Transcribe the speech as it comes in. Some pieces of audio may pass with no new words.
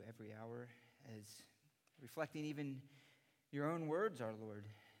hour as reflecting even your own words, our Lord,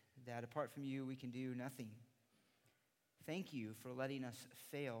 that apart from you we can do nothing. Thank you for letting us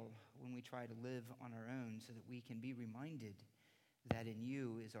fail when we try to live on our own so that we can be reminded that in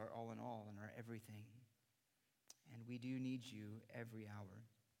you is our all in all and our everything. And we do need you every hour,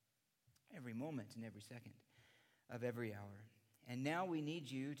 every moment and every second of every hour. And now we need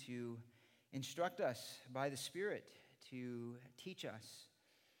you to instruct us by the Spirit, to teach us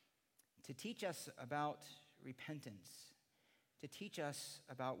about repentance, to teach us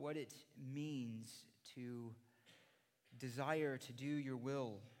about what it means to desire to do your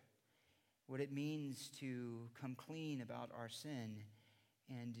will, what it means to come clean about our sin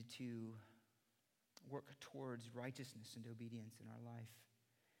and to work towards righteousness and obedience in our life.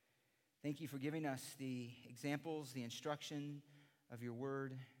 Thank you for giving us the examples, the instruction of your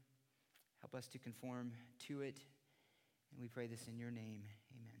word. Help us to conform to it. And we pray this in your name.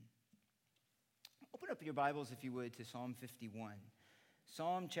 Amen. Open up your Bibles, if you would, to Psalm 51.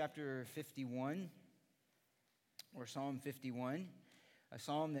 Psalm chapter 51, or Psalm 51, a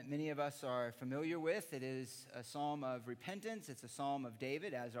psalm that many of us are familiar with. It is a psalm of repentance. It's a psalm of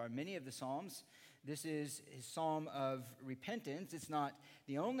David, as are many of the psalms. This is his psalm of repentance. It's not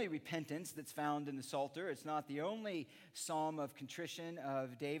the only repentance that's found in the Psalter. It's not the only psalm of contrition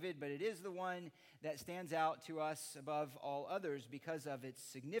of David, but it is the one that stands out to us above all others because of its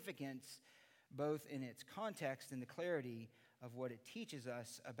significance, both in its context and the clarity of what it teaches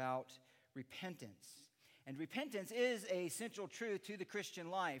us about repentance. And repentance is a central truth to the Christian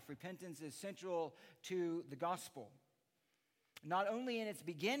life. Repentance is central to the gospel. Not only in its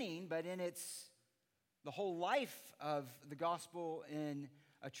beginning, but in the whole life of the gospel in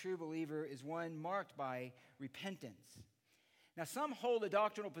a true believer is one marked by repentance. Now, some hold a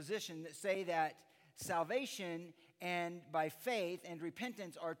doctrinal position that say that salvation and by faith and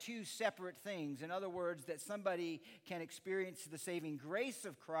repentance are two separate things. In other words, that somebody can experience the saving grace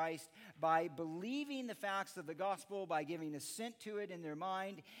of Christ by believing the facts of the gospel, by giving assent to it in their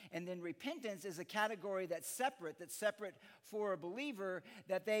mind. And then repentance is a category that's separate for a believer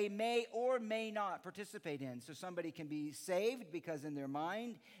that they may or may not participate in. So somebody can be saved because in their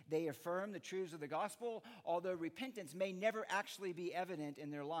mind they affirm the truths of the gospel, although repentance may never actually be evident in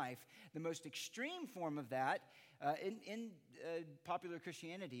their life. The most extreme form of that in popular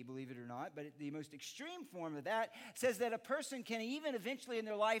Christianity, believe it or not, but the most extreme form of that says that a person can even eventually in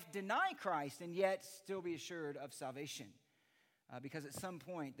their life deny Christ and yet still be assured of salvation because at some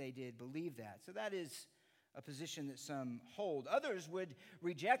point they did believe that. So that is a position that some hold. Others would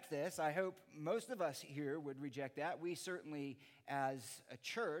reject this. I hope most of us here would reject that. We certainly, as a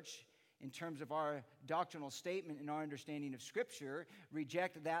church, in terms of our doctrinal statement and our understanding of Scripture,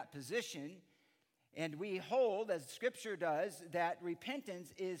 reject that position. And we hold, as Scripture does, that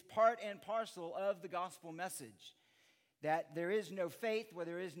repentance is part and parcel of the gospel message. That there is no faith where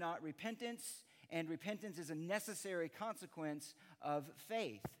there is not repentance, and repentance is a necessary consequence of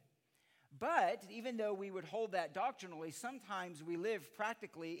faith. But even though we would hold that doctrinally, sometimes we live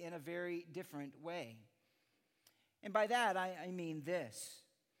practically in a very different way. And by that, I mean this,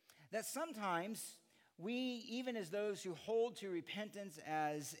 that sometimes we, even as those who hold to repentance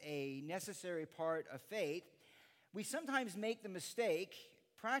as a necessary part of faith, we sometimes make the mistake,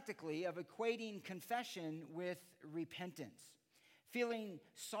 practically, of equating confession with repentance. Feeling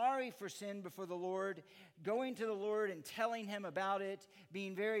sorry for sin before the Lord, going to the Lord and telling Him about it,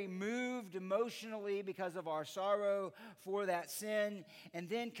 being very moved emotionally because of our sorrow for that sin, and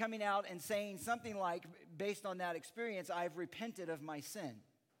then coming out and saying something like, based on that experience, I've repented of my sin.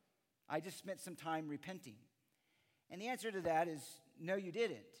 I just spent some time repenting. And the answer to that is, no, you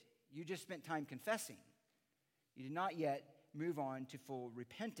didn't. You just spent time confessing. You did not yet move on to full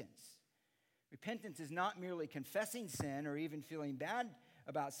repentance. Repentance is not merely confessing sin or even feeling bad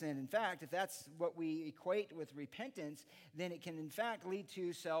about sin. In fact, if that's what we equate with repentance, then it can in fact lead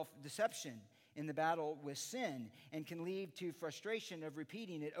to self-deception in the battle with sin and can lead to frustration of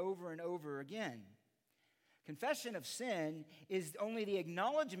repeating it over and over again. Confession of sin is only the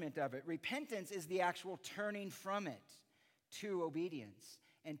acknowledgement of it. Repentance is the actual turning from it to obedience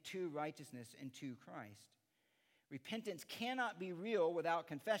and to righteousness and to Christ. Repentance cannot be real without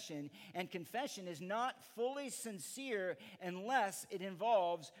confession, and confession is not fully sincere unless it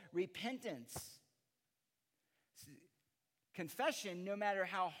involves repentance. Confession, no matter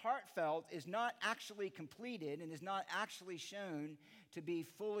how heartfelt, is not actually completed and is not actually shown to be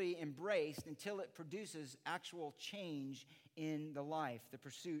fully embraced until it produces actual change in the life, the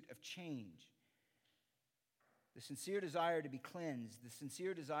pursuit of change. The sincere desire to be cleansed, the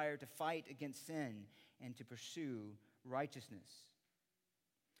sincere desire to fight against sin and to pursue righteousness.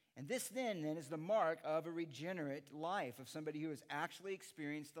 And this then is the mark of a regenerate life, of somebody who has actually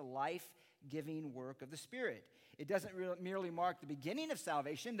experienced the life-giving work of the Spirit. It doesn't merely mark the beginning of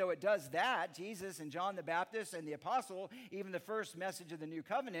salvation, though it does that. Jesus and John the Baptist and the apostle, even the first message of the new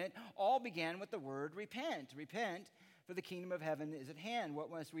covenant, all began with the word repent. Repent, for the kingdom of heaven is at hand.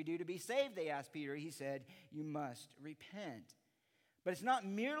 What must we do to be saved? They asked Peter. He said, you must repent. But it's not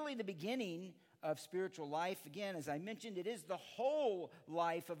merely the beginning of spiritual life. Again, as I mentioned, it is the whole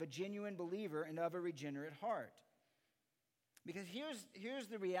life of a genuine believer and of a regenerate heart. Because here's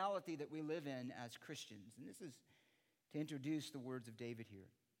the reality that we live in as Christians. And this is to introduce the words of David here.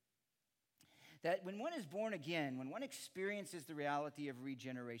 That when one is born again, when one experiences the reality of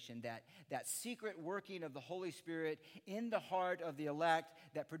regeneration, that secret working of the Holy Spirit in the heart of the elect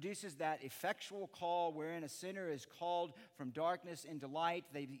that produces that effectual call wherein a sinner is called from darkness into light,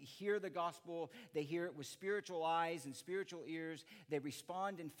 they hear the gospel, they hear it with spiritual eyes and spiritual ears, they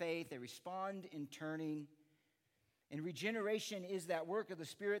respond in faith, they respond in turning. And regeneration is that work of the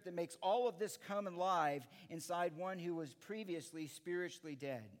Spirit that makes all of this come alive inside one who was previously spiritually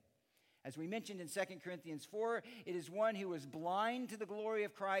dead. As we mentioned in 2 Corinthians 4, it is one who was blind to the glory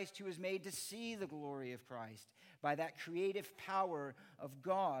of Christ who is made to see the glory of Christ by that creative power of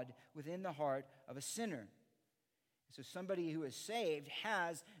God within the heart of a sinner. So somebody who is saved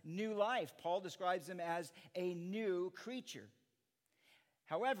has new life. Paul describes them as a new creature.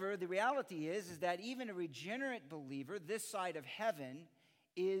 However, the reality is that even a regenerate believer this side of heaven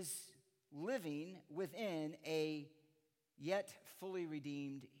is living within a yet fully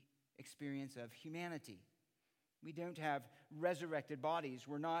redeemed experience of humanity. We don't have resurrected bodies.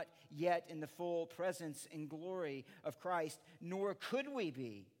 We're not yet in the full presence and glory of Christ, nor could we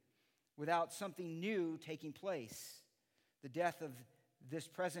be without something new taking place. The death of this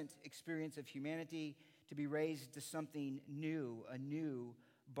present experience of humanity to be raised to something new, a new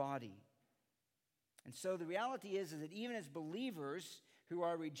body. And so the reality is that even as believers who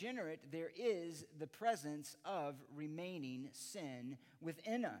are regenerate, there is the presence of remaining sin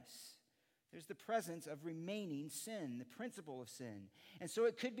within us. There's the presence of remaining sin, the principle of sin. And so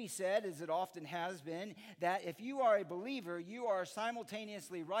it could be said, as it often has been, that if you are a believer, you are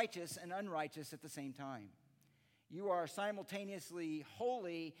simultaneously righteous and unrighteous at the same time. You are simultaneously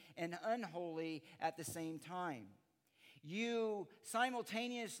holy and unholy at the same time. You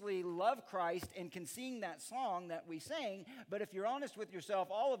simultaneously love Christ and can sing that song that we sang, but if you're honest with yourself,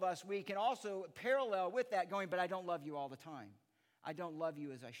 all of us, we can also parallel with that going, but I don't love you all the time. I don't love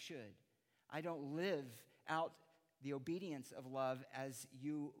you as I should. I don't live out the obedience of love as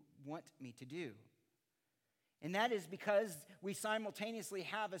you want me to do. And that is because we simultaneously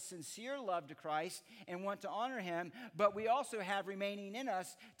have a sincere love to Christ and want to honor him, but we also have remaining in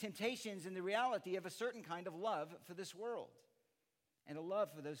us temptations and the reality of a certain kind of love for this world and a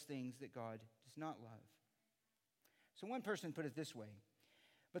love for those things that God does not love. So one person put it this way: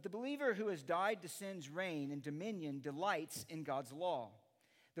 but the believer who has died to sin's reign and dominion delights in God's law.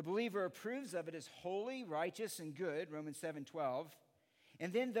 The believer approves of it as holy, righteous, and good, Romans 7:12.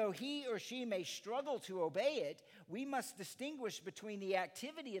 And then though he or she may struggle to obey it, we must distinguish between the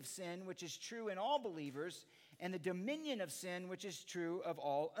activity of sin, which is true in all believers, and the dominion of sin, which is true of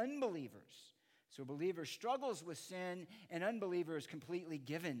all unbelievers. So a believer struggles with sin, and unbeliever is completely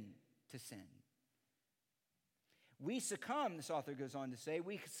given to sin. We succumb, this author goes on to say,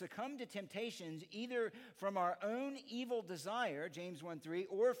 we succumb to temptations either from our own evil desire, James 1:3,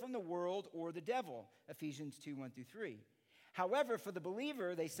 or from the world or the devil, Ephesians 2:1-3. However, for the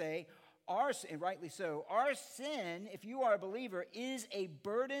believer, they say, and rightly so, our sin, if you are a believer, is a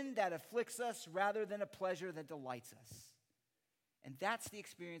burden that afflicts us rather than a pleasure that delights us. And that's the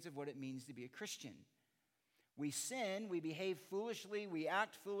experience of what it means to be a Christian. We sin, we behave foolishly, we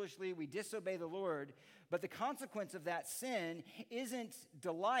act foolishly, we disobey the Lord, but the consequence of that sin isn't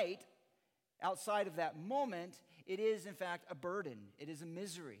delight outside of that moment. It is, in fact, a burden. It is a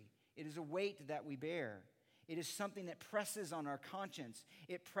misery. It is a weight that we bear. It is something that presses on our conscience.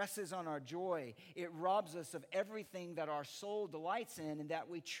 It presses on our joy. It robs us of everything that our soul delights in and that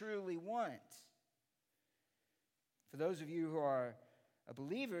we truly want. For those of you who are a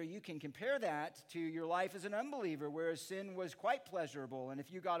believer, you can compare that to your life as an unbeliever, where sin was quite pleasurable, and if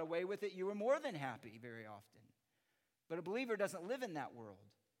you got away with it, you were more than happy very often. But a believer doesn't live in that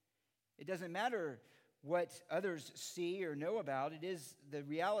world. It doesn't matter what others see or know about. It is the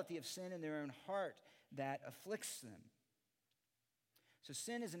reality of sin in their own heart that afflicts them. So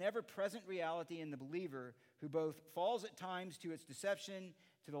sin is an ever-present reality in the believer who both falls at times to its deception,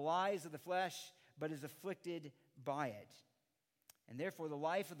 to the lies of the flesh, but is afflicted by it. And therefore, the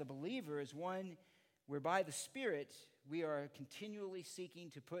life of the believer is one whereby the Spirit we are continually seeking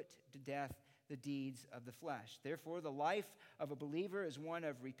to put to death the deeds of the flesh. Therefore, the life of a believer is one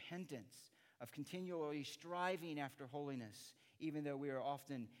of repentance, of continually striving after holiness, even though we are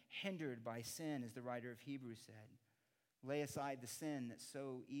often hindered by sin, as the writer of Hebrews said. Lay aside the sin that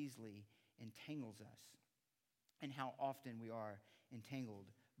so easily entangles us, and how often we are entangled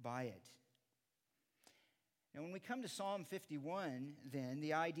by it. Now, when we come to Psalm 51, then,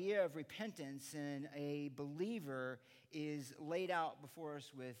 the idea of repentance in a believer is laid out before us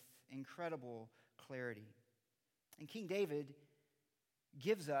with incredible clarity. And King David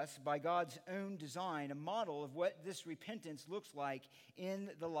gives us, by God's own design, a model of what this repentance looks like in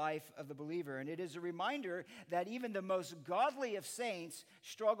the life of the believer. And it is a reminder that even the most godly of saints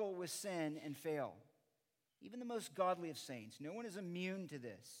struggle with sin and fail. Even the most godly of saints. No one is immune to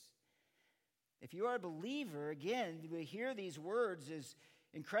this. If you are a believer, again, we hear these words as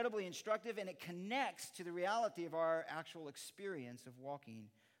incredibly instructive, and it connects to the reality of our actual experience of walking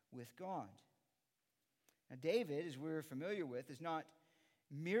with God. Now, David, as we're familiar with, is not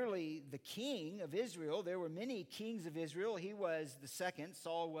merely the king of Israel. There were many kings of Israel. He was the second.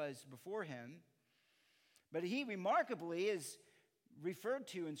 Saul was before him. But he remarkably is referred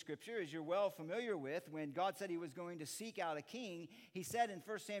to in Scripture, as you're well familiar with, when God said he was going to seek out a king. He said in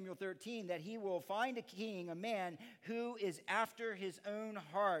 1 Samuel 13 that he will find a king, a man who is after his own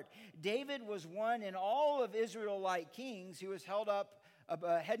heart. David was one in all of Israelite kings who was held up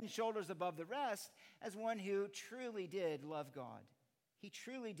head and shoulders above the rest as one who truly did love God. He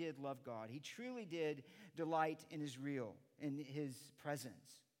truly did love God. He truly did delight in his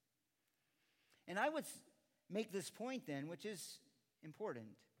presence. And I would make this point then, which is important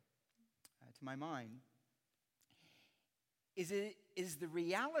to my mind, is the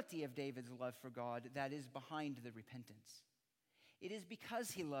reality of David's love for God that is behind the repentance. It is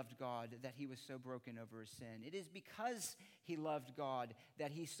because he loved God that he was so broken over his sin. It is because he loved God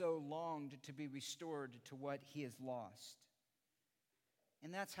that he so longed to be restored to what he has lost.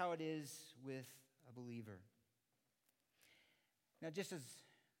 And that's how it is with a believer. Now, just as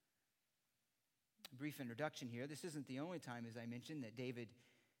a brief introduction here, this isn't the only time, as I mentioned, that David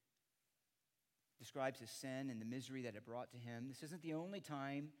describes his sin and the misery that it brought to him. This isn't the only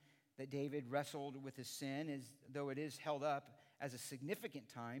time that David wrestled with his sin, as though it is held up as a significant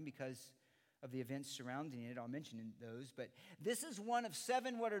time because of the events surrounding it. I'll mention those. But this is one of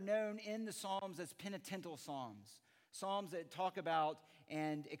 7 what are known in the Psalms as penitential psalms. Psalms that talk about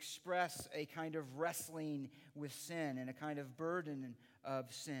and express a kind of wrestling with sin and a kind of burden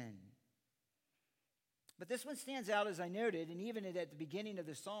of sin. But this one stands out, as I noted, and even at the beginning of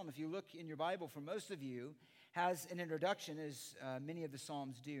the psalm, if you look in your Bible, for most of you, has an introduction, as many of the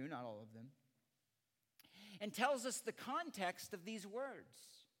psalms do, not all of them, and tells us the context of these words.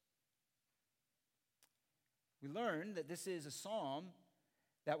 We learn that this is a psalm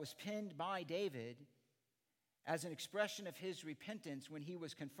that was penned by David as an expression of his repentance when he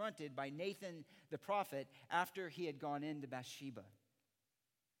was confronted by Nathan the prophet after he had gone into Bathsheba.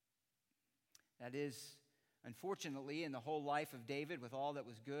 That is, unfortunately, in the whole life of David, with all that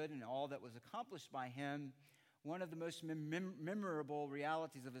was good and all that was accomplished by him, one of the most memorable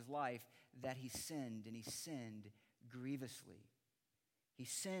realities of his life, that he sinned, and he sinned grievously. He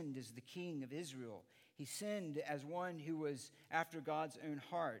sinned as the king of Israel. He sinned as one who was after God's own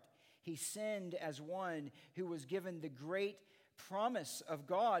heart. He sinned as one who was given the great promise of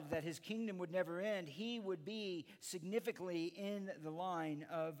God that his kingdom would never end. He would be significantly in the line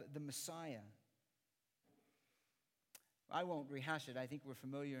of the Messiah. I won't rehash it. I think we're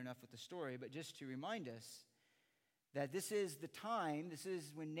familiar enough with the story, but just to remind us that this is the time, this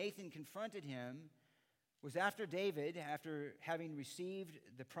is when Nathan confronted him, was after David, after having received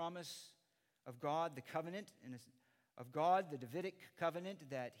the promise of God, the covenant of God, the Davidic covenant,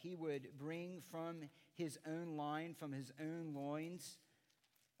 that he would bring from his own line, from his own loins,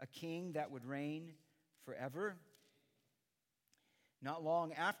 a king that would reign forever. Not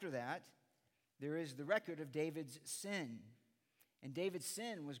long after that, there is the record of David's sin. And David's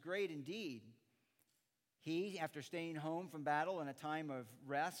sin was great indeed. He, after staying home from battle in a time of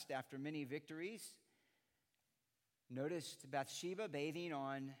rest after many victories, noticed Bathsheba bathing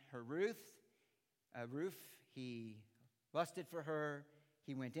on her roof. He lusted for her.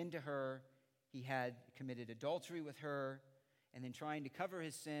 He went into her. He had committed adultery with her. And then, trying to cover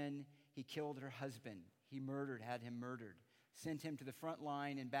his sin, he killed her husband. He had him murdered. Sent him to the front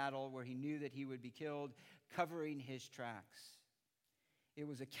line in battle where he knew that he would be killed, covering his tracks. It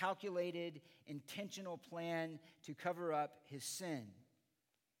was a calculated, intentional plan to cover up his sin.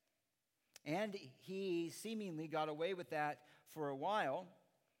 And he seemingly got away with that for a while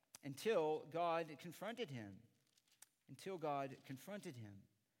until God confronted him. until God confronted him,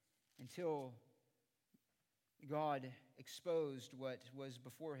 until God exposed what was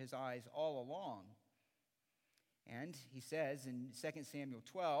before his eyes all along. And he says in 2 Samuel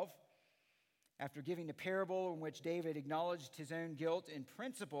 12, after giving the parable in which David acknowledged his own guilt in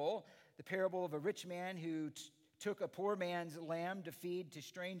principle, the parable of a rich man who took a poor man's lamb to feed to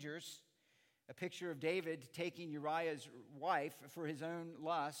strangers, a picture of David taking Uriah's wife for his own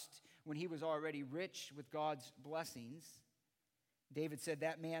lust when he was already rich with God's blessings. David said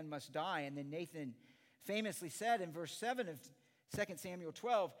that man must die. And then Nathan famously said in verse 7 of 2 Samuel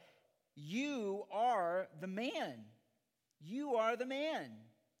 12, "You are the man. You are the man.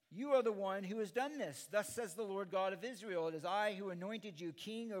 You are the one who has done this. Thus says the Lord God of Israel, it is I who anointed you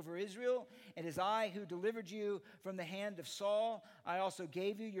king over Israel. It is I who delivered you from the hand of Saul. I also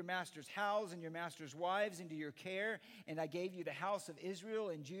gave you your master's house and your master's wives into your care. And I gave you the house of Israel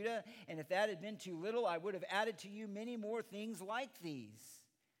and Judah. And if that had been too little, I would have added to you many more things like these.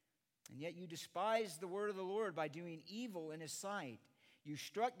 And yet you despised the word of the Lord by doing evil in his sight. You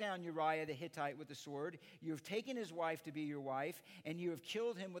struck down Uriah the Hittite with the sword. You have taken his wife to be your wife, and you have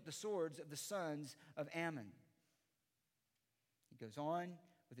killed him with the swords of the sons of Ammon." He goes on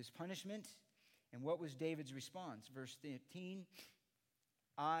with his punishment. And what was David's response? Verse 15,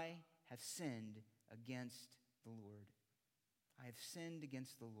 "I have sinned against the Lord." I have sinned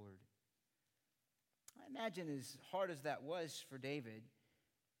against the Lord. I imagine as hard as that was for David,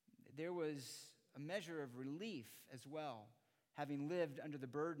 there was a measure of relief as well. Having lived under the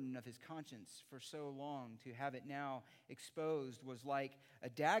burden of his conscience for so long, to have it now exposed was like a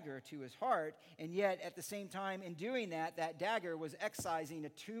dagger to his heart. And yet, at the same time, in doing that, that dagger was excising a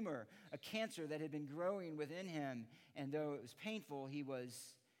tumor, a cancer that had been growing within him. And though it was painful, he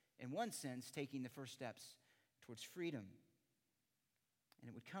was, in one sense, taking the first steps towards freedom. And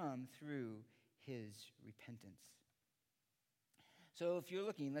it would come through his repentance. So if you're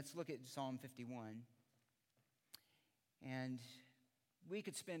looking, let's look at Psalm 51. And we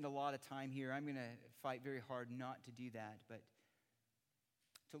could spend a lot of time here. I'm going to fight very hard not to do that. But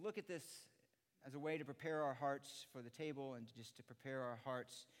to look at this as a way to prepare our hearts for the table and just to prepare our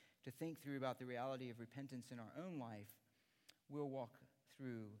hearts to think through about the reality of repentance in our own life, we'll walk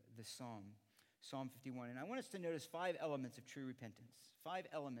through this psalm, Psalm 51. And I want us to notice 5 elements of true repentance. 5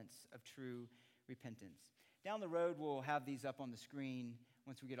 elements of true repentance. Down the road, we'll have these up on the screen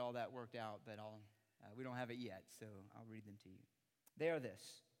once we get all that worked out, but we don't have it yet, so I'll read them to you. They are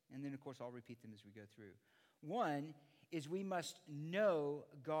this, and then, of course, I'll repeat them as we go through. 1 is we must know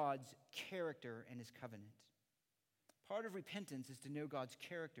God's character and his covenant. Part of repentance is to know God's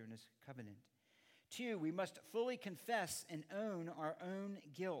character and his covenant. 2, we must fully confess and own our own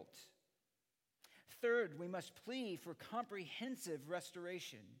guilt. 3rd, we must plead for comprehensive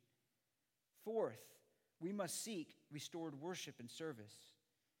restoration. 4th, we must seek restored worship and service.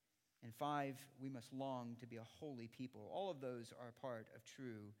 And 5, we must long to be a holy people. All of those are a part of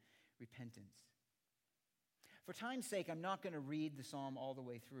true repentance. For time's sake, I'm not going to read the psalm all the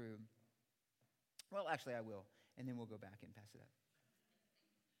way through. Well, actually, I will, and then we'll go back and pass it up.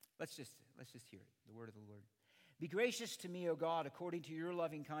 Let's just hear it, the word of the Lord. "Be gracious to me, O God, according to your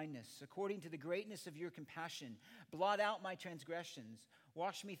loving kindness, according to the greatness of your compassion. Blot out my transgressions.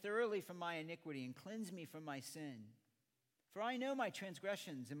 Wash me thoroughly from my iniquity and cleanse me from my sin. For I know my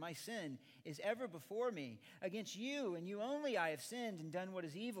transgressions, and my sin is ever before me. Against you and you only I have sinned and done what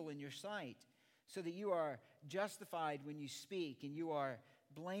is evil in your sight, so that you are justified when you speak, and you are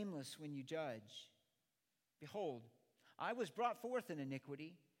blameless when you judge. Behold, I was brought forth in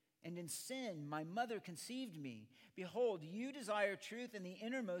iniquity, and in sin my mother conceived me. Behold, you desire truth in the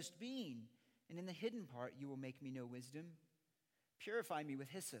innermost being, and in the hidden part you will make me know wisdom. Purify me with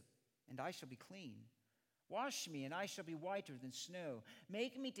hyssop, and I shall be clean. Wash me, and I shall be whiter than snow.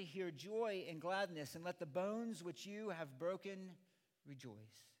 Make me to hear joy and gladness, and let the bones which you have broken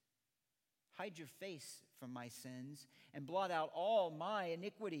rejoice. Hide your face from my sins, and blot out all my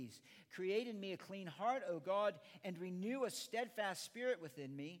iniquities. Create in me a clean heart, O God, and renew a steadfast spirit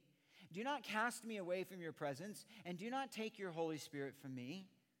within me. Do not cast me away from your presence, and do not take your Holy Spirit from me.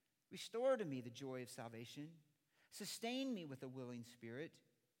 Restore to me the joy of salvation. Sustain me with a willing spirit.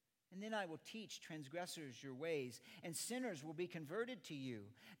 And then I will teach transgressors your ways, and sinners will be converted to you.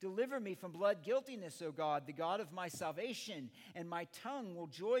 Deliver me from blood guiltiness, O God, the God of my salvation, and my tongue will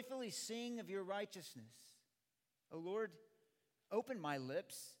joyfully sing of your righteousness. O Lord, open my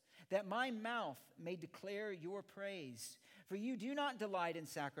lips, that my mouth may declare your praise. For you do not delight in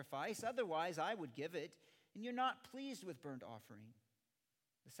sacrifice, otherwise I would give it, and you're not pleased with burnt offering.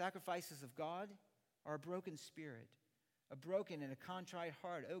 The sacrifices of God are a broken spirit, a broken and a contrite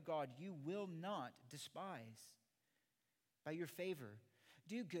heart, O God, you will not despise. by your favor.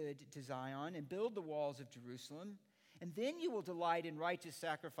 Do good to Zion and build the walls of Jerusalem, and then you will delight in righteous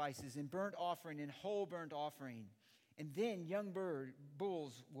sacrifices and burnt offering and whole burnt offering. And then young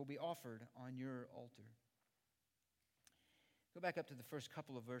bulls will be offered on your altar. Go back up to the first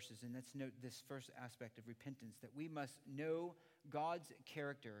couple of verses, and let's note this first aspect of repentance, that we must know God's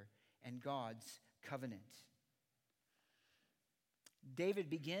character and God's covenant. David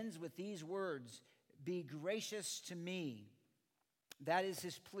begins with these words, "Be gracious to me." That is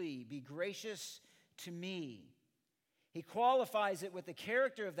his plea, be gracious to me. He qualifies it with the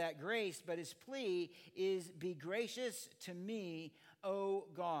character of that grace, but his plea is, be gracious to me, O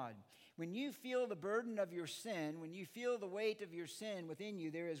God. When you feel the burden of your sin, when you feel the weight of your sin within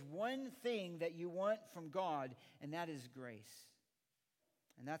you, there is one thing that you want from God, and that is grace.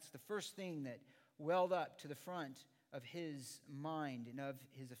 And that's the first thing that welled up to the front of his mind and of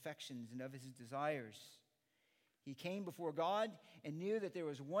his affections and of his desires. He came before God and knew that there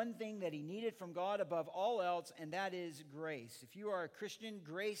was one thing that he needed from God above all else, and that is grace. If you are a Christian,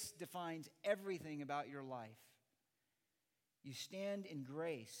 grace defines everything about your life. You stand in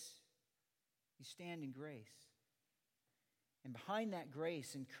grace. You stand in grace. And behind that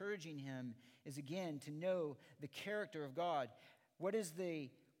grace, encouraging him, is again to know the character of God. What is the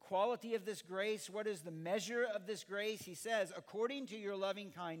quality of this grace? What is the measure of this grace? He says, according to your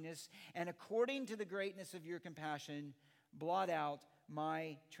loving kindness and according to the greatness of your compassion, blot out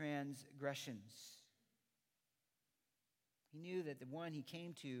my transgressions. He knew that the one he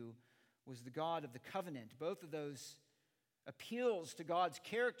came to was the God of the covenant. Both of those appeals to God's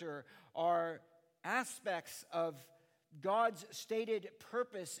character are aspects of God's stated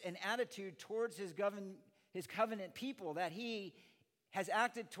purpose and attitude towards his covenant people, that he has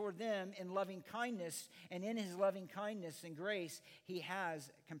acted toward them in loving kindness, and in his loving kindness and grace, he has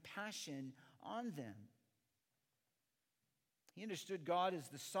compassion on them. He understood God as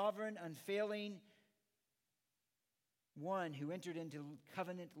the sovereign, unfailing one who entered into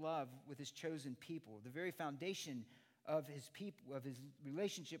covenant love with his chosen people. The very foundation of his people, of his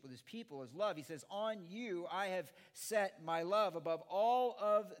relationship with his people, is love. He says, on you I have set my love above all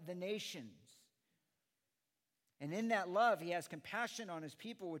of the nations. And in that love, he has compassion on his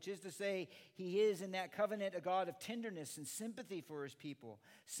people, which is to say, he is in that covenant a God of tenderness and sympathy for his people,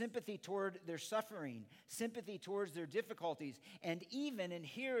 sympathy toward their suffering, sympathy towards their difficulties, and even, and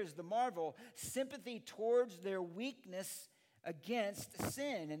here is the marvel, sympathy towards their weakness against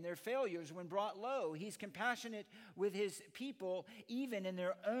sin and their failures when brought low. He's compassionate with his people, even in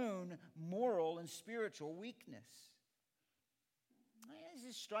their own moral and spiritual weakness. This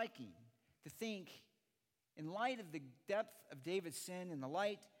is striking to think, in light of the depth of David's sin, in the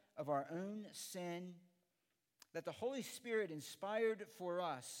light of our own sin, that the Holy Spirit inspired for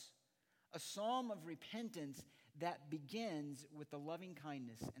us a psalm of repentance that begins with the loving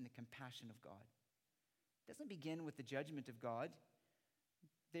kindness and the compassion of God. It doesn't begin with the judgment of God.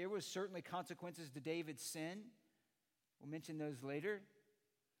 There was certainly consequences to David's sin. We'll mention those later.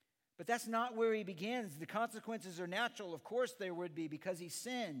 But that's not where he begins. The consequences are natural. Of course there would be, because he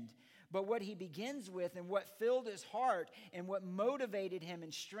sinned. But what he begins with, and what filled his heart, and what motivated him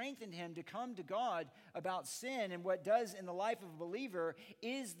and strengthened him to come to God about sin, and what does in the life of a believer,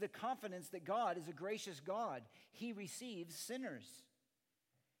 is the confidence that God is a gracious God. He receives sinners.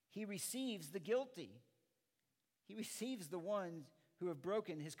 He receives the guilty. He receives the ones who have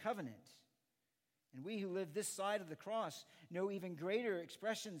broken his covenant. And we who live this side of the cross know even greater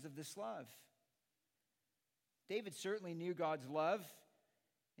expressions of this love. David certainly knew God's love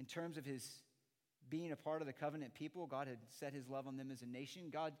in terms of his being a part of the covenant people. God had set his love on them as a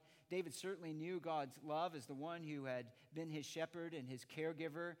nation. David certainly knew God's love as the one who had been his shepherd and his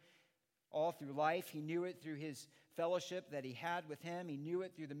caregiver all through life. He knew it through his fellowship that he had with him. He knew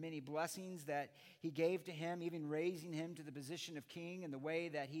it through the many blessings that he gave to him, even raising him to the position of king, and the way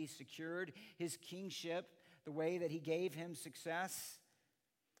that he secured his kingship, the way that he gave him success.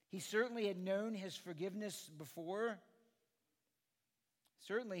 He certainly had known his forgiveness before.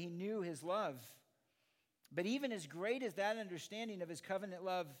 Certainly he knew his love. But even as great as that understanding of his covenant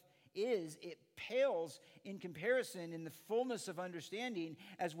love is, it pales in comparison in the fullness of understanding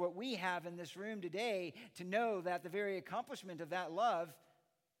as what we have in this room today, to know that the very accomplishment of that love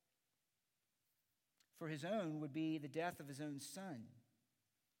for his own would be the death of his own son.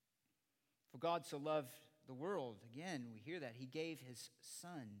 For God so loved the world, again we hear that, he gave his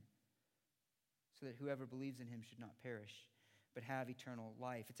son so that whoever believes in him should not perish but have eternal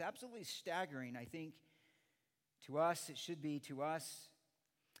life. It's absolutely staggering, I think, to us, it should be to us,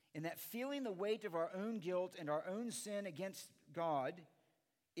 in that feeling the weight of our own guilt and our own sin against God,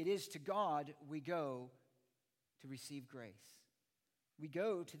 it is to God we go to receive grace. We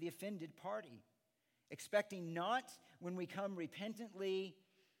go to the offended party, expecting not when we come repentantly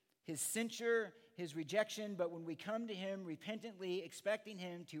his censure, his rejection, but when we come to him repentantly, expecting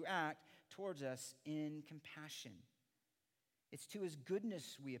him to act towards us in compassion. It's to his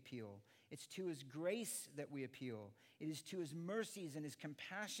goodness we appeal. It's to his grace that we appeal. It is to his mercies and his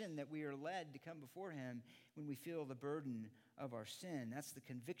compassion that we are led to come before him when we feel the burden of our sin. That's the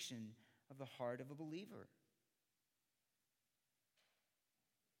conviction of the heart of a believer.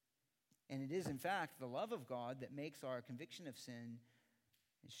 And it is, in fact, the love of God that makes our conviction of sin,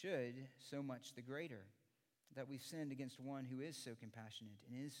 and should, so much the greater, that we've sinned against one who is so compassionate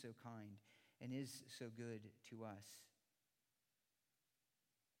and is so kind and is so good to us.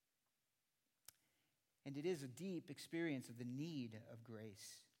 And it is a deep experience of the need of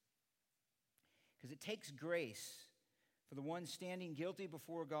grace. Because it takes grace for the one standing guilty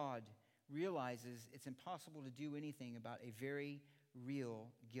before God realizes it's impossible to do anything about a very real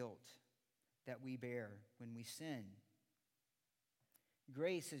guilt that we bear when we sin.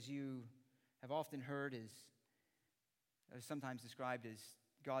 Grace, as you have often heard, is sometimes described as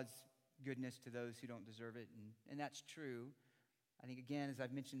God's goodness to those who don't deserve it, and that's true. I think, again, as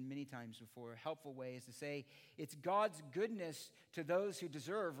I've mentioned many times before, a helpful way is to say it's God's goodness to those who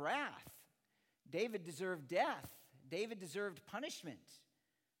deserve wrath. David deserved death. David deserved punishment.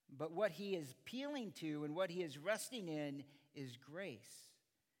 But what he is appealing to and what he is resting in is grace.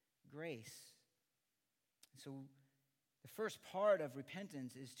 Grace. So the first part of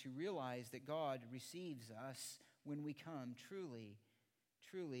repentance is to realize that God receives us when we come truly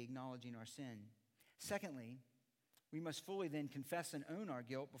acknowledging our sin. Secondly, we must fully then confess and own our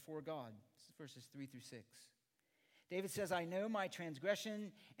guilt before God. This is verses 3 through 6. David says, I know my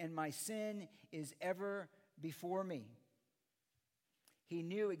transgression and my sin is ever before me. He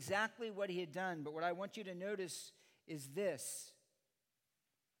knew exactly what he had done, but what I want you to notice is this.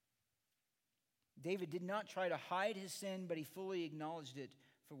 David did not try to hide his sin, but he fully acknowledged it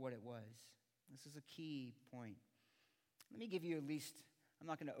for what it was. This is a key point. Let me give you at least, I'm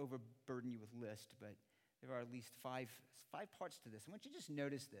not going to overburden you with a list, but there are at least five parts to this. I want you to just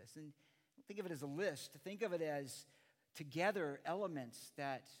notice this. And don't think of it as a list. Think of it as together elements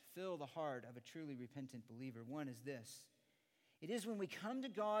that fill the heart of a truly repentant believer. One is this. It is when we come to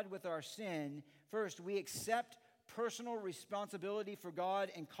God with our sin, first, we accept personal responsibility for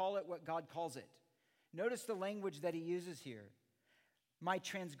God and call it what God calls it. Notice the language that he uses here. My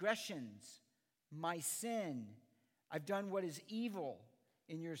transgressions, my sin, I've done what is evil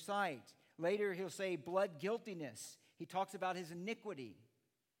in your sight. Later he'll say blood guiltiness. He talks about his iniquity.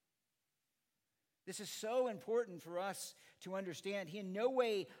 This is so important for us to understand. He in no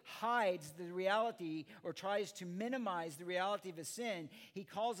way hides the reality or tries to minimize the reality of his sin. He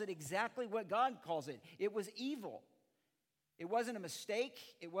calls it exactly what God calls it. It was evil. It wasn't a mistake.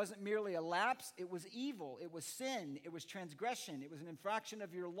 It wasn't merely a lapse. It was evil. It was sin. It was transgression. It was an infraction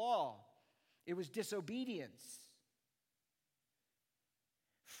of your law. It was disobedience.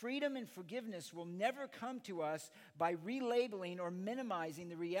 Freedom and forgiveness will never come to us by relabeling or minimizing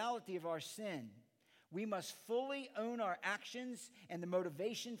the reality of our sin. We must fully own our actions and the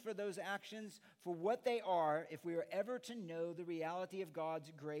motivation for those actions for what they are if we are ever to know the reality of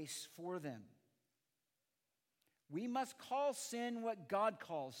God's grace for them. We must call sin what God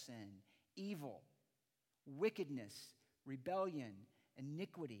calls sin: evil, wickedness, rebellion,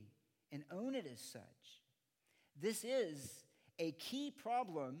 iniquity, and own it as such. This is a key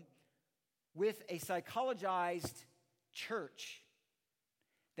problem with a psychologized church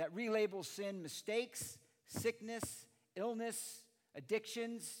that relabels sin mistakes, sickness, illness,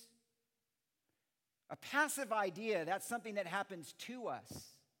 addictions. A passive idea, that's something that happens to us.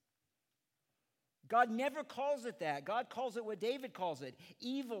 God never calls it that. God calls it what David calls it: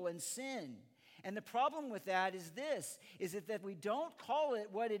 evil and sin. And the problem with that is this, is that if we don't call it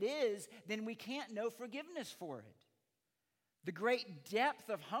what it is, then we can't know forgiveness for it. The great depth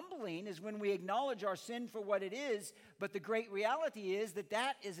of humbling is when we acknowledge our sin for what it is, but the great reality is that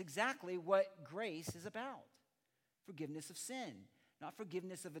that is exactly what grace is about. Forgiveness of sin. Not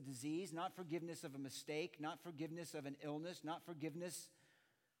forgiveness of a disease, not forgiveness of a mistake, not forgiveness of an illness, not forgiveness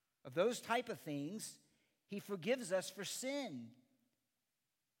of those type of things. He forgives us for sin.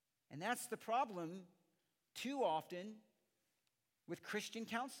 And that's the problem too often with Christian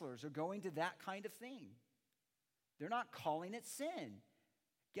counselors, or going to that kind of thing. They're not calling it sin.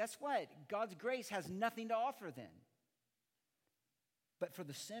 Guess what? God's grace has nothing to offer then. But for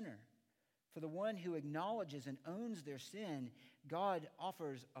the sinner, for the one who acknowledges and owns their sin, God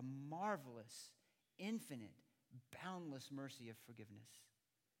offers a marvelous, infinite, boundless mercy of forgiveness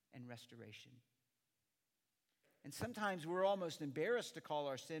and restoration. And sometimes we're almost embarrassed to call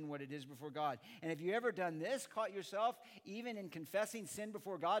our sin what it is before God. And have you ever done this, caught yourself even in confessing sin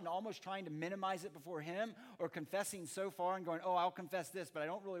before God and almost trying to minimize it before Him, or confessing so far and going, oh, I'll confess this, but I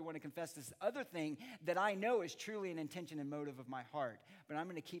don't really want to confess this other thing that I know is truly an intention and motive of my heart, but I'm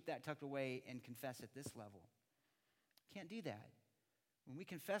going to keep that tucked away and confess at this level. Can't do that. When we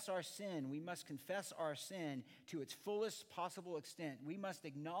confess our sin, we must confess our sin to its fullest possible extent. We must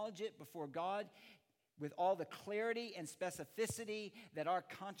acknowledge it before God with all the clarity and specificity that our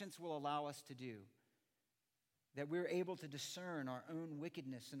conscience will allow us to do, that we're able to discern our own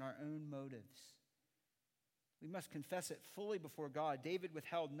wickedness and our own motives. We must confess it fully before God. David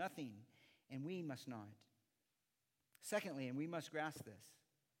withheld nothing, and we must not. Secondly, and we must grasp this,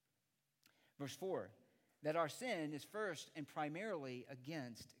 verse 4, that our sin is first and primarily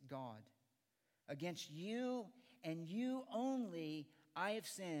against God. Against you and you only I have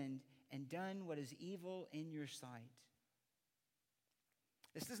sinned and done what is evil in your sight.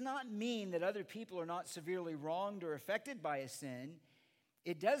 This does not mean that other people are not severely wronged or affected by a sin.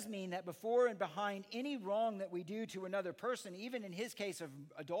 It does mean that before and behind any wrong that we do to another person, even in his case of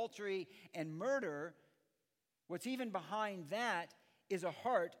adultery and murder, what's even behind that is a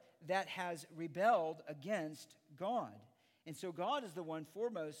heart that has rebelled against God. And so God is the one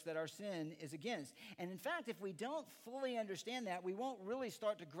foremost that our sin is against. And in fact, if we don't fully understand that, we won't really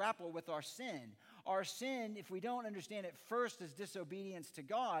start to grapple with our sin. Our sin, if we don't understand it first as disobedience to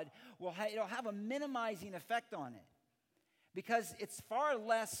God, it'll have a minimizing effect on it. Because it's far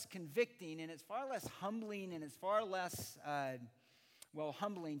less convicting, and it's far less humbling, and it's far less,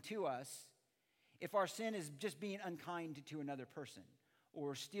 humbling to us if our sin is just being unkind to another person,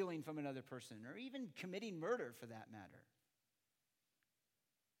 or stealing from another person, or even committing murder for that matter.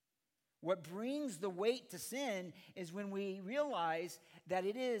 What brings the weight to sin is when we realize that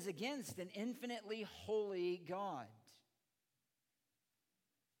it is against an infinitely holy God.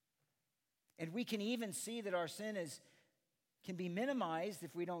 And we can even see that our sin can be minimized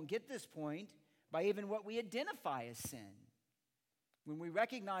if we don't get this point by even what we identify as sin. When we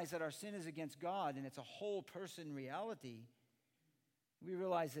recognize that our sin is against God and it's a whole person reality, we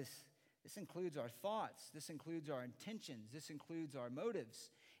realize this includes our thoughts, this includes our intentions, this includes our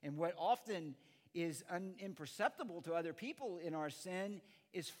motives. And what often is imperceptible to other people in our sin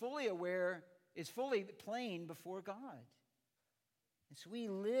is fully plain before God. And so we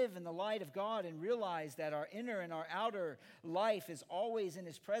live in the light of God and realize that our inner and our outer life is always in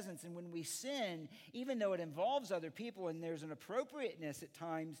His presence. And when we sin, even though it involves other people and there's an appropriateness at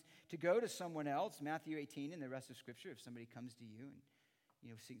times to go to someone else, Matthew 18 and the rest of Scripture, if somebody comes to you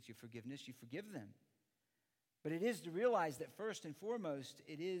and seeks your forgiveness, you forgive them. But it is to realize that first and foremost,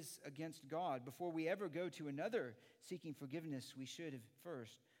 it is against God. Before we ever go to another seeking forgiveness, we should have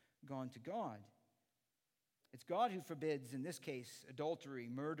first gone to God. It's God who forbids, in this case, adultery,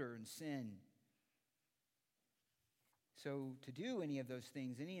 murder, and sin. So to do any of those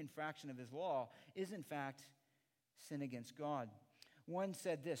things, any infraction of His law, is in fact sin against God. One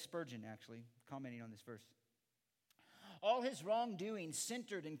said this, Spurgeon actually, commenting on this verse. All his wrongdoing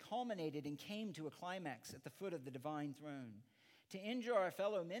centered and culminated and came to a climax at the foot of the divine throne. To injure our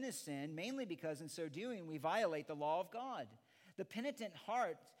fellow men is sin, mainly because in so doing we violate the law of God. The penitent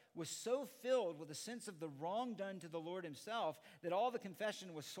heart was so filled with a sense of the wrong done to the Lord Himself that all the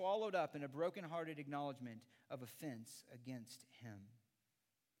confession was swallowed up in a broken-hearted acknowledgement of offense against Him.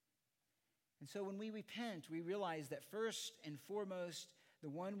 And so when we repent, we realize that first and foremost, the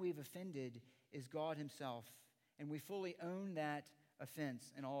one we've offended is God Himself. And we fully own that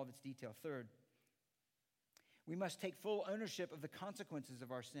offense in all of its detail. Third, we must take full ownership of the consequences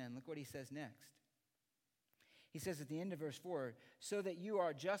of our sin. Look what he says next. He says at the end of verse 4, so that you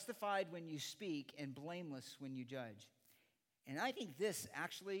are justified when you speak and blameless when you judge. And I think this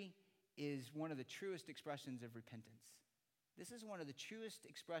actually is one of the truest expressions of repentance. This is one of the truest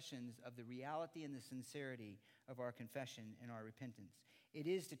expressions of the reality and the sincerity of our confession and our repentance. It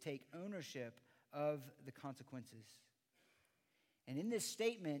is to take ownership of the consequences. And in this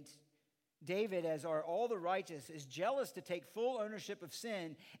statement, David, as are all the righteous, is jealous to take full ownership of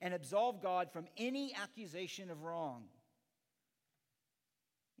sin and absolve God from any accusation of wrong.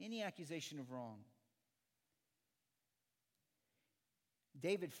 Any accusation of wrong.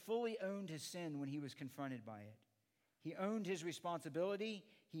 David fully owned his sin when he was confronted by it. He owned his responsibility.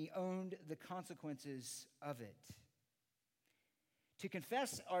 He owned the consequences of it. To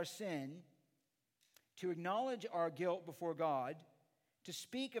confess our sin, to acknowledge our guilt before God, to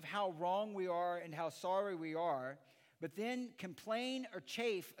speak of how wrong we are and how sorry we are, but then complain or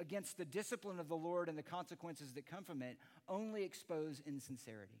chafe against the discipline of the Lord and the consequences that come from it, only expose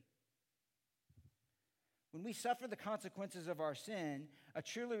insincerity. When we suffer the consequences of our sin, a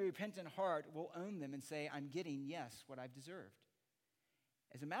truly repentant heart will own them and say, I'm getting, yes, what I've deserved.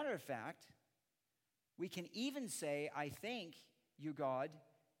 As a matter of fact, we can even say, I thank you, God,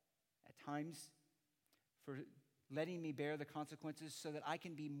 at times for letting me bear the consequences so that I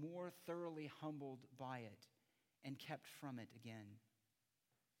can be more thoroughly humbled by it and kept from it again.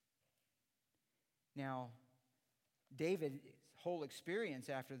 Now, David's whole experience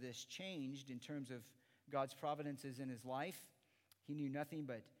after this changed in terms of God's providences in his life. He knew nothing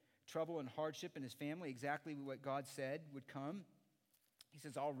but trouble and hardship in his family, exactly what God said would come. He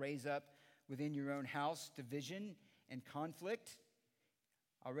says, I'll raise up within your own house division and conflict.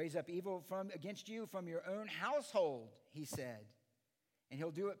 I'll raise up evil against you from your own household, he said. And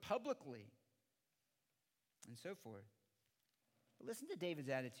he'll do it publicly, and so forth. But listen to David's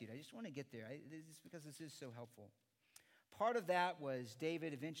attitude. I just want to get there. This is because this is so helpful. Part of that was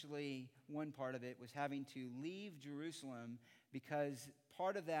David eventually, one part of it was having to leave Jerusalem because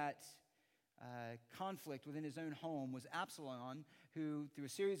part of that conflict within his own home was Absalom, who, through a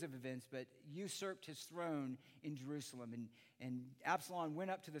series of events, but usurped his throne in Jerusalem. And Absalom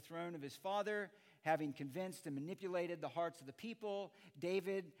went up to the throne of his father, having convinced and manipulated the hearts of the people.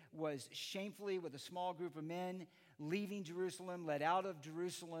 David was shamefully, with a small group of men, leaving Jerusalem, led out of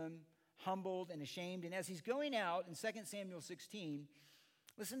Jerusalem, humbled and ashamed. And as he's going out in 2 Samuel 16,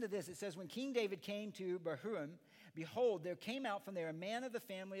 listen to this. It says, when King David came to Bahurim, behold, there came out from there a man of the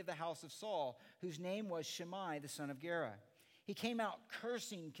family of the house of Saul, whose name was Shimei, the son of Gera. He came out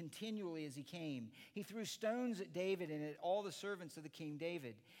cursing continually as he came. He threw stones at David and at all the servants of the king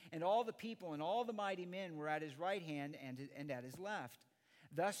David. And all the people and all the mighty men were at his right hand and at his left.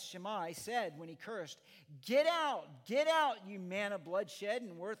 Thus Shimei said when he cursed, get out, you man of bloodshed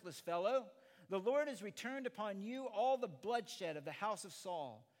and worthless fellow. The Lord has returned upon you all the bloodshed of the house of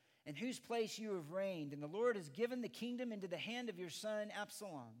Saul, in whose place you have reigned. And the Lord has given the kingdom into the hand of your son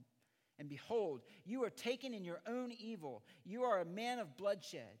Absalom. And behold, you are taken in your own evil. You are a man of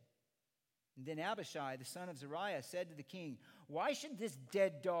bloodshed. And then Abishai, the son of Zeruiah, said to the king, why should this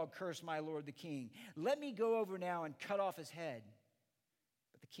dead dog curse my lord the king? Let me go over now and cut off his head.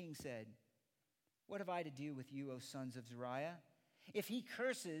 But the king said, what have I to do with you, O sons of Zeruiah? If he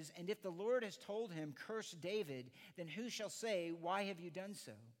curses, and if the Lord has told him, curse David, then who shall say, why have you done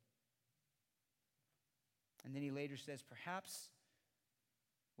so? And then he later says,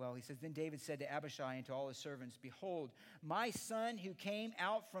 he says, then David said to Abishai and to all his servants, behold, my son who came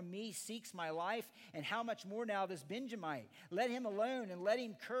out from me seeks my life, and how much more now this Benjamite? Let him alone and let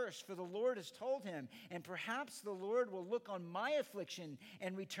him curse, for the Lord has told him, and perhaps the Lord will look on my affliction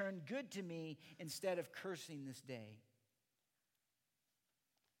and return good to me instead of cursing this day.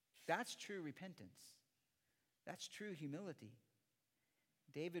 That's true repentance. That's true humility.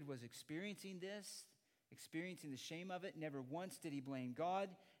 David was experiencing this, experiencing the shame of it. Never once did he blame God.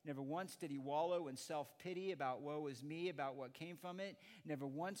 Never once did he wallow in self-pity about woe is me, about what came from it. Never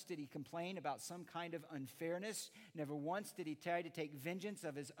once did he complain about some kind of unfairness. Never once did he try to take vengeance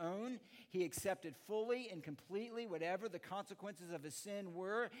of his own. He accepted fully and completely whatever the consequences of his sin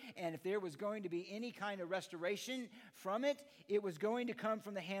were. And if there was going to be any kind of restoration from it, it was going to come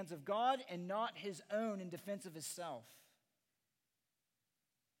from the hands of God and not his own in defense of himself.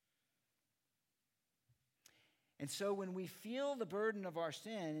 And so when we feel the burden of our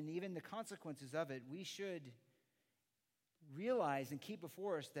sin and even the consequences of it, we should realize and keep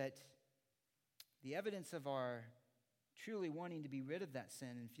before us that the evidence of our truly wanting to be rid of that sin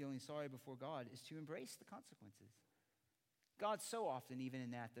and feeling sorry before God is to embrace the consequences. God so often, even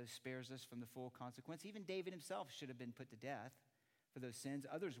in that, though, spares us from the full consequence. Even David himself should have been put to death for those sins.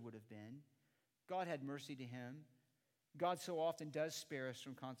 Others would have been. God had mercy to him. God so often does spare us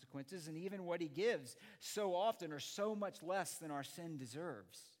from consequences, and even what he gives so often are so much less than our sin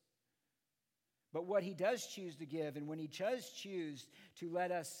deserves. But what he does choose to give, and when he does choose to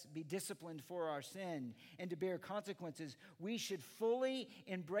let us be disciplined for our sin and to bear consequences, we should fully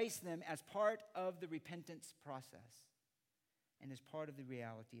embrace them as part of the repentance process and as part of the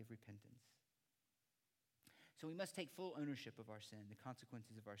reality of repentance. So we must take full ownership of our sin, the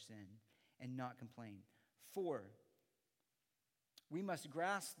consequences of our sin, and not complain. 4, we must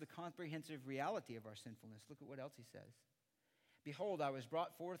grasp the comprehensive reality of our sinfulness. Look at what else he says. Behold, I was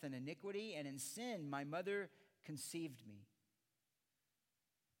brought forth in iniquity, and in sin my mother conceived me.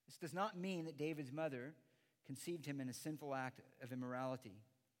 This does not mean that David's mother conceived him in a sinful act of immorality.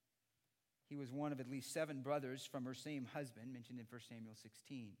 He was one of at least 7 brothers from her same husband, mentioned in 1 Samuel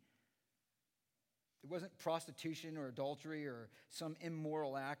 16. It wasn't prostitution or adultery or some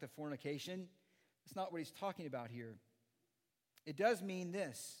immoral act of fornication. That's not what he's talking about here. It does mean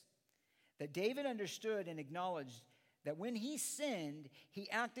this, that David understood and acknowledged that when he sinned, he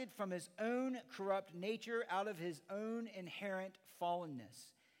acted from his own corrupt nature out of his own inherent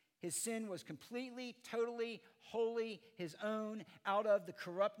fallenness. His sin was completely, totally, wholly his own, out of the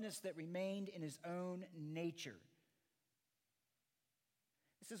corruptness that remained in his own nature.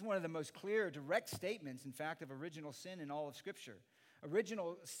 This is one of the most clear, direct statements, in fact, of original sin in all of Scripture.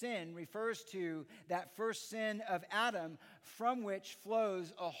 Original sin refers to that first sin of Adam, from which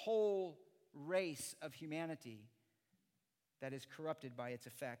flows a whole race of humanity that is corrupted by its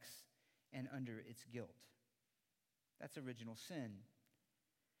effects and under its guilt. That's original sin.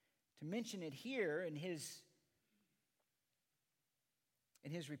 To mention it here in his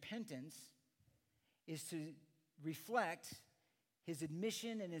repentance is to reflect his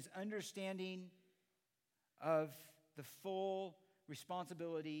admission and his understanding of the full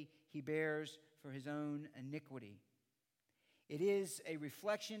responsibility he bears for his own iniquity. It is a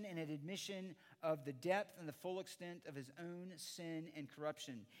reflection and an admission of the depth and the full extent of his own sin and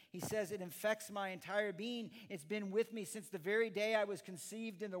corruption. He says, it infects my entire being. It's been with me since the very day I was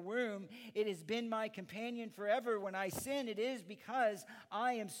conceived in the womb. It has been my companion forever. When I sin, it is because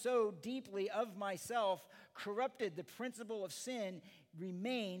I am so deeply of myself corrupted. The principle of sin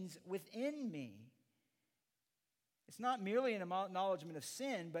remains within me. It's not merely an acknowledgement of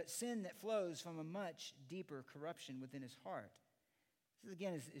sin, but sin that flows from a much deeper corruption within his heart. This,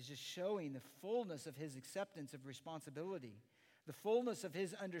 again, is just showing the fullness of his acceptance of responsibility, the fullness of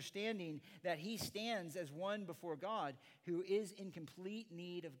his understanding that he stands as one before God who is in complete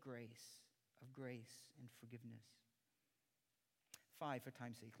need of grace and forgiveness. 5, for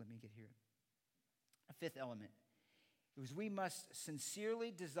time's sake, let me get here. A fifth element. It was we must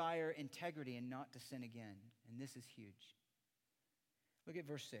sincerely desire integrity and not to sin again. And this is huge. Look at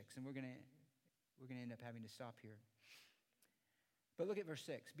verse 6, and we're going to end up having to stop here. But look at verse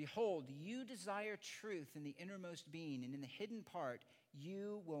 6. Behold, you desire truth in the innermost being, and in the hidden part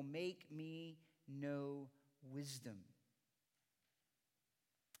you will make me know wisdom.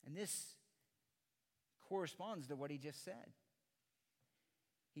 And this corresponds to what he just said.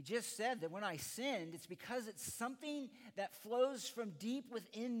 He just said that when I sinned, it's because it's something that flows from deep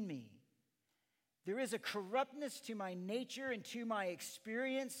within me. There is a corruptness to my nature and to my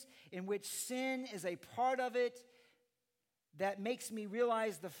experience in which sin is a part of it that makes me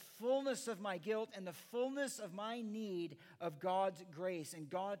realize the fullness of my guilt and the fullness of my need of God's grace and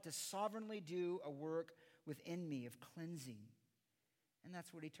God to sovereignly do a work within me of cleansing. And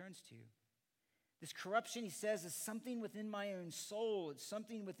that's what he turns to. This corruption, he says, is something within my own soul. It's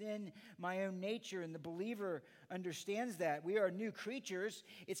something within my own nature, and the believer understands that. We are new creatures.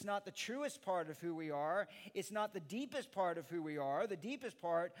 It's not the truest part of who we are. It's not the deepest part of who we are. The deepest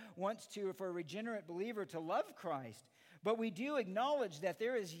part wants to, for a regenerate believer, to love Christ. But we do acknowledge that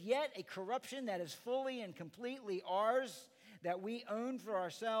there is yet a corruption that is fully and completely ours, that we own for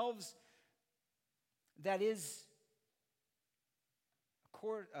ourselves, that is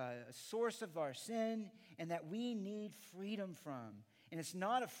a source of our sin, and that we need freedom from. And it's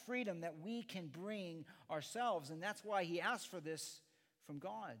not a freedom that we can bring ourselves, and that's why he asked for this from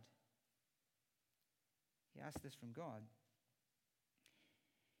God. He asked this from God.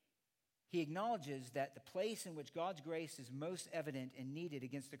 He acknowledges that the place in which God's grace is most evident and needed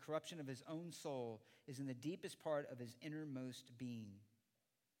against the corruption of his own soul is in the deepest part of his innermost being.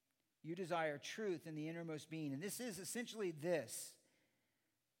 You desire truth in the innermost being, and this is essentially this: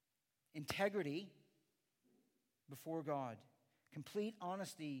 integrity before God, complete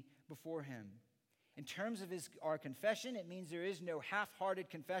honesty before him. In terms of our confession, it means there is no half-hearted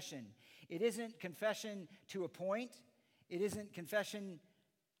confession. It isn't confession to a point. It isn't confession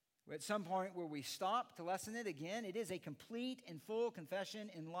at some point where we stop to lessen it again. It is a complete and full confession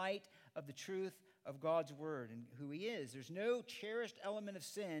in light of the truth of God's word and who he is. There's no cherished element of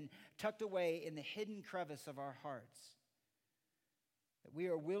sin tucked away in the hidden crevice of our hearts. That we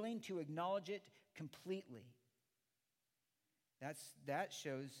are willing to acknowledge it completely. That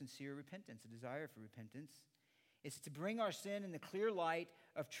shows sincere repentance, a desire for repentance. It's to bring our sin in the clear light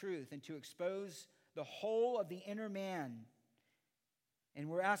of truth and to expose the whole of the inner man. And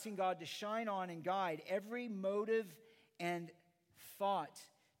we're asking God to shine on and guide every motive and thought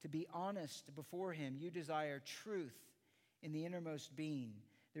to be honest before him. You desire truth in the innermost being.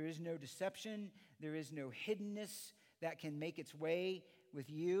 There is no deception. There is no hiddenness that can make its way with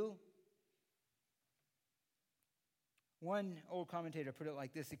you. One old commentator put it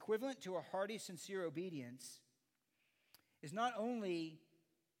like this: equivalent to a hearty, sincere obedience is not only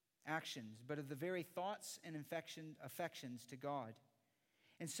actions, but of the very thoughts and affections to God.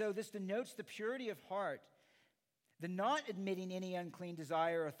 And so this denotes the purity of heart the not admitting any unclean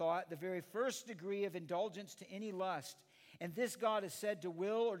desire or thought, the very first degree of indulgence to any lust. And this God is said to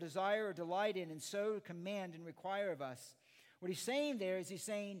will or desire or delight in, and so command and require of us. What he's saying there is he's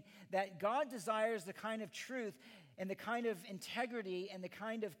saying that God desires the kind of truth and the kind of integrity and the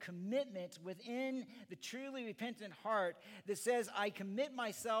kind of commitment within the truly repentant heart that says, I commit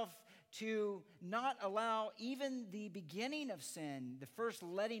myself to not allow even the beginning of sin, the first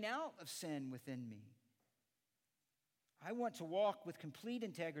letting out of sin within me. I want to walk with complete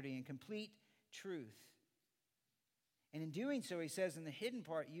integrity and complete truth. And in doing so, he says, in the hidden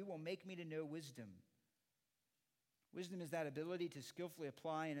part, you will make me to know wisdom. Wisdom is that ability to skillfully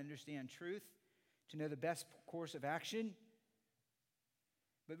apply and understand truth, to know the best course of action.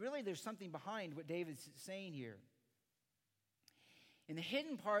 But really, there's something behind what David's saying here. In the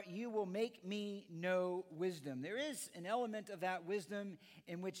hidden part, you will make me know wisdom. There is an element of that wisdom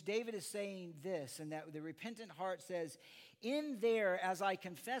in which David is saying this, and that the repentant heart says, in there, as I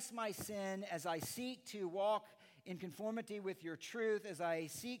confess my sin, as I seek to walk in conformity with your truth, as I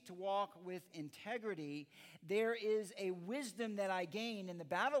seek to walk with integrity, there is a wisdom that I gain in the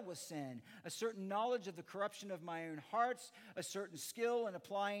battle with sin, a certain knowledge of the corruption of my own hearts, a certain skill in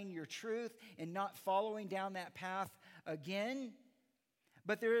applying your truth and not following down that path again.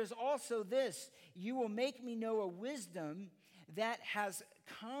 But there is also this, you will make me know a wisdom that has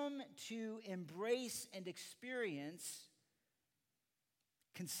come to embrace and experience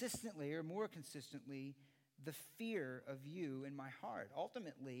consistently or more consistently the fear of you in my heart.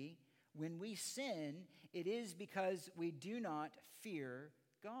 Ultimately, when we sin, it is because we do not fear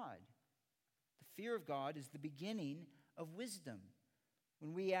God. The fear of God is the beginning of wisdom.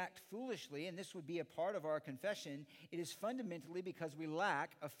 When we act foolishly, and this would be a part of our confession, it is fundamentally because we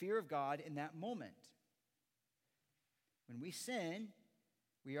lack a fear of God in that moment. When we sin,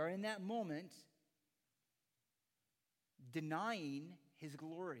 we are in that moment denying his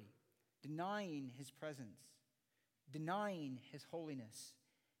glory, denying his presence, denying his holiness,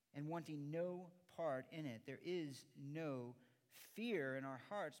 and wanting no part in it. There is no fear in our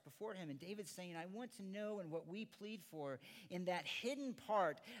hearts before him. And David's saying, I want to know, and what we plead for, in that hidden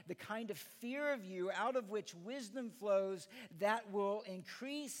part, the kind of fear of you out of which wisdom flows that will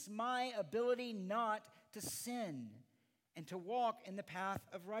increase my ability not to sin and to walk in the path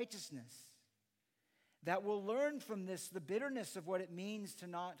of righteousness. That will learn from this the bitterness of what it means to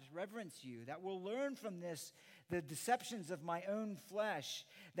not reverence you. That will learn from this the deceptions of my own flesh.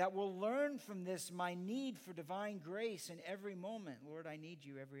 That will learn from this my need for divine grace in every moment. Lord, I need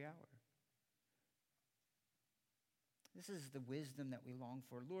you every hour. This is the wisdom that we long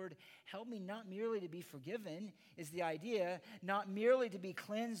for. Lord, help me not merely to be forgiven, is the idea, not merely to be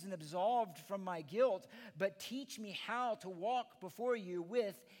cleansed and absolved from my guilt, but teach me how to walk before you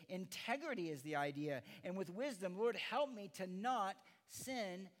with integrity, is the idea. And with wisdom, Lord, help me to not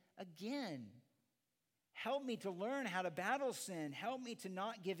sin again. Help me to learn how to battle sin. Help me to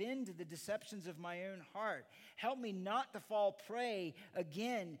not give in to the deceptions of my own heart. Help me not to fall prey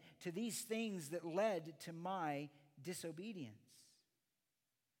again to these things that led to my disobedience.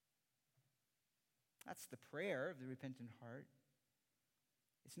 That's the prayer of the repentant heart.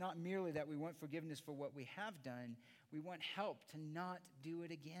 It's not merely that we want forgiveness for what we have done. We want help to not do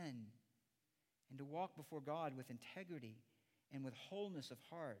it again and to walk before God with integrity and with wholeness of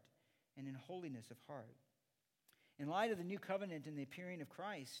heart and in holiness of heart. In light of the new covenant and the appearing of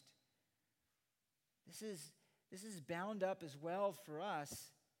Christ, this is bound up as well for us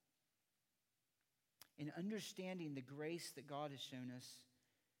in understanding the grace that God has shown us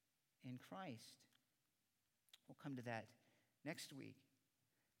in Christ. We'll come to that next week.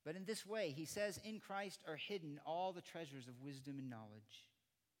 But in this way, he says, in Christ are hidden all the treasures of wisdom and knowledge.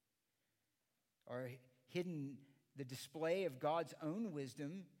 Are hidden the display of God's own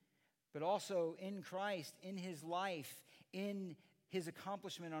wisdom, but also in Christ, in his life, in his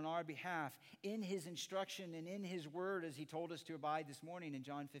accomplishment on our behalf, in his instruction and in his word, as he told us to abide this morning in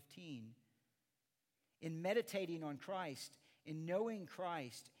John 15. In meditating on Christ, in knowing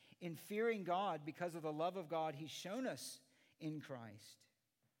Christ, in fearing God because of the love of God he's shown us in Christ.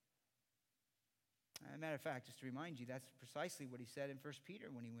 As a matter of fact, just to remind you, that's precisely what he said in 1 Peter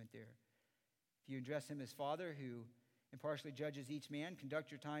when he went there. If you address him as Father, who impartially judges each man,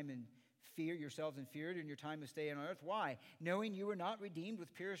 conduct your time in fear, yourselves in fear during your time of stay on earth. Why? Knowing you were not redeemed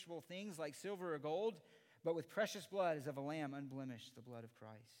with perishable things like silver or gold, but with precious blood as of a lamb unblemished, the blood of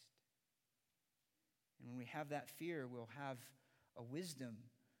Christ. And when we have that fear, we'll have a wisdom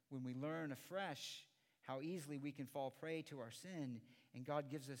when we learn afresh how easily we can fall prey to our sin. And God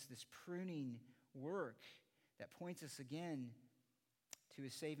gives us this pruning work that points us again to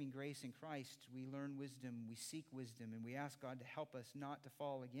his saving grace in Christ, we learn wisdom, we seek wisdom, and we ask God to help us not to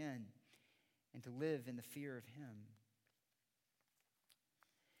fall again and to live in the fear of him.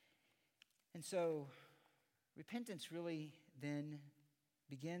 And so, repentance really then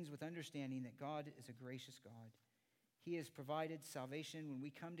begins with understanding that God is a gracious God. He has provided salvation. When we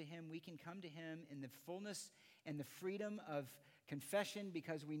come to him, we can come to him in the fullness and the freedom of confession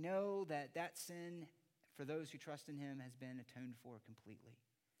because we know that that sin, for those who trust in him, has been atoned for completely.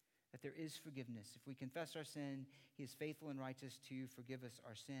 That there is forgiveness. If we confess our sin, he is faithful and righteous to forgive us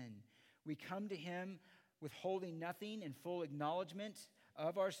our sin. We come to him withholding nothing in full acknowledgement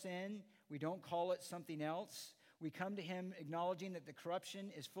of our sin. We don't call it something else. We come to him acknowledging that the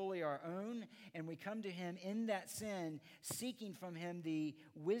corruption is fully our own, and we come to him in that sin, seeking from him the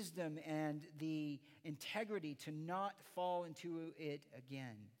wisdom and the integrity to not fall into it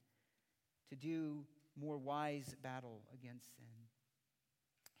again, to do more wise battle against sin.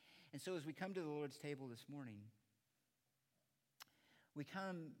 And so as we come to the Lord's table this morning, we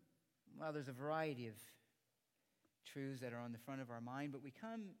come, well, there's a variety of truths that are on the front of our mind, but we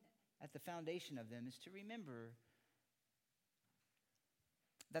come at the foundation of them is to remember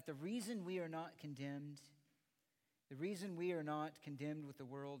that the reason we are not condemned, the reason we are not condemned with the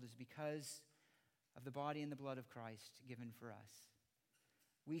world is because of the body and the blood of Christ given for us.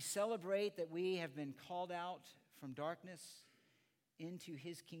 We celebrate that we have been called out from darkness into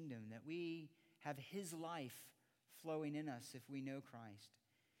his kingdom, that we have his life flowing in us if we know Christ.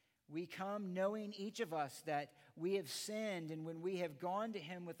 We come knowing each of us that we have sinned, and when we have gone to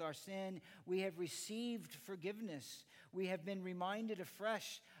him with our sin, we have received forgiveness. We have been reminded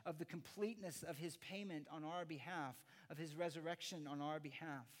afresh of the completeness of his payment on our behalf, of his resurrection on our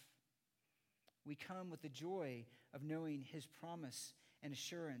behalf. We come with the joy of knowing his promise and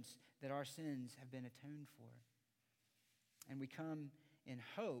assurance that our sins have been atoned for. And we come in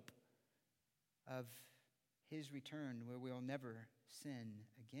hope of his return where we'll never sin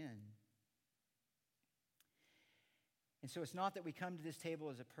again. And so it's not that we come to this table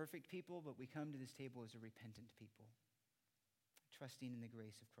as a perfect people, but we come to this table as a repentant people, trusting in the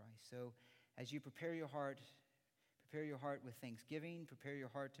grace of Christ. So as you prepare your heart with thanksgiving, prepare your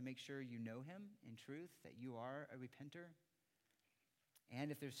heart to make sure you know him in truth, that you are a repenter.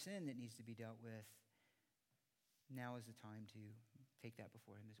 And if there's sin that needs to be dealt with, now is the time to take that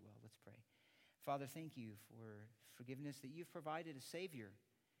before him as well. Let's pray. Father, thank you for forgiveness, that you've provided a Savior.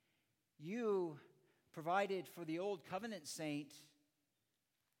 You provided for the old covenant saint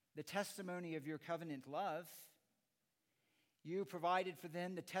the testimony of your covenant love. You provided for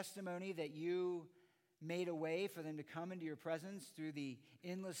them the testimony that you made a way for them to come into your presence through the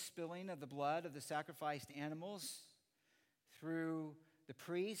endless spilling of the blood of the sacrificed animals, through the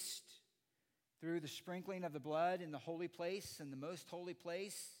priest, through the sprinkling of the blood in the holy place and the most holy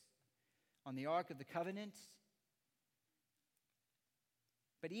place on the Ark of the Covenant.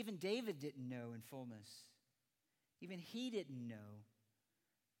 But even David didn't know in fullness. Even he didn't know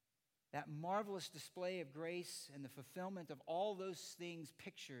that marvelous display of grace and the fulfillment of all those things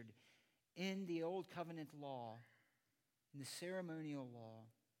pictured in the Old Covenant law, in the ceremonial law.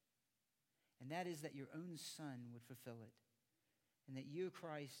 And that is that your own Son would fulfill it. And that you,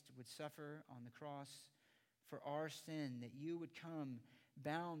 Christ, would suffer on the cross for our sin. That you would come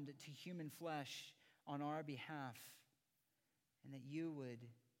bound to human flesh on our behalf. And that you would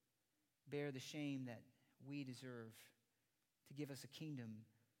bear the shame that we deserve, to give us a kingdom,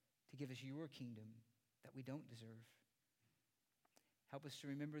 to give us your kingdom that we don't deserve. Help us to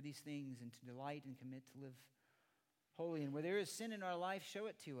remember these things and to delight and commit to live holy. And where there is sin in our life, show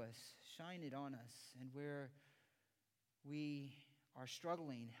it to us, shine it on us. And where we are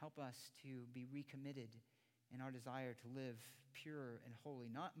struggling, help us to be recommitted in our desire to live pure and holy,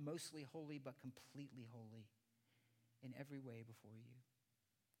 not mostly holy, but completely holy in every way before you.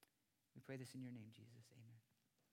 We pray this in your name, Jesus. Amen.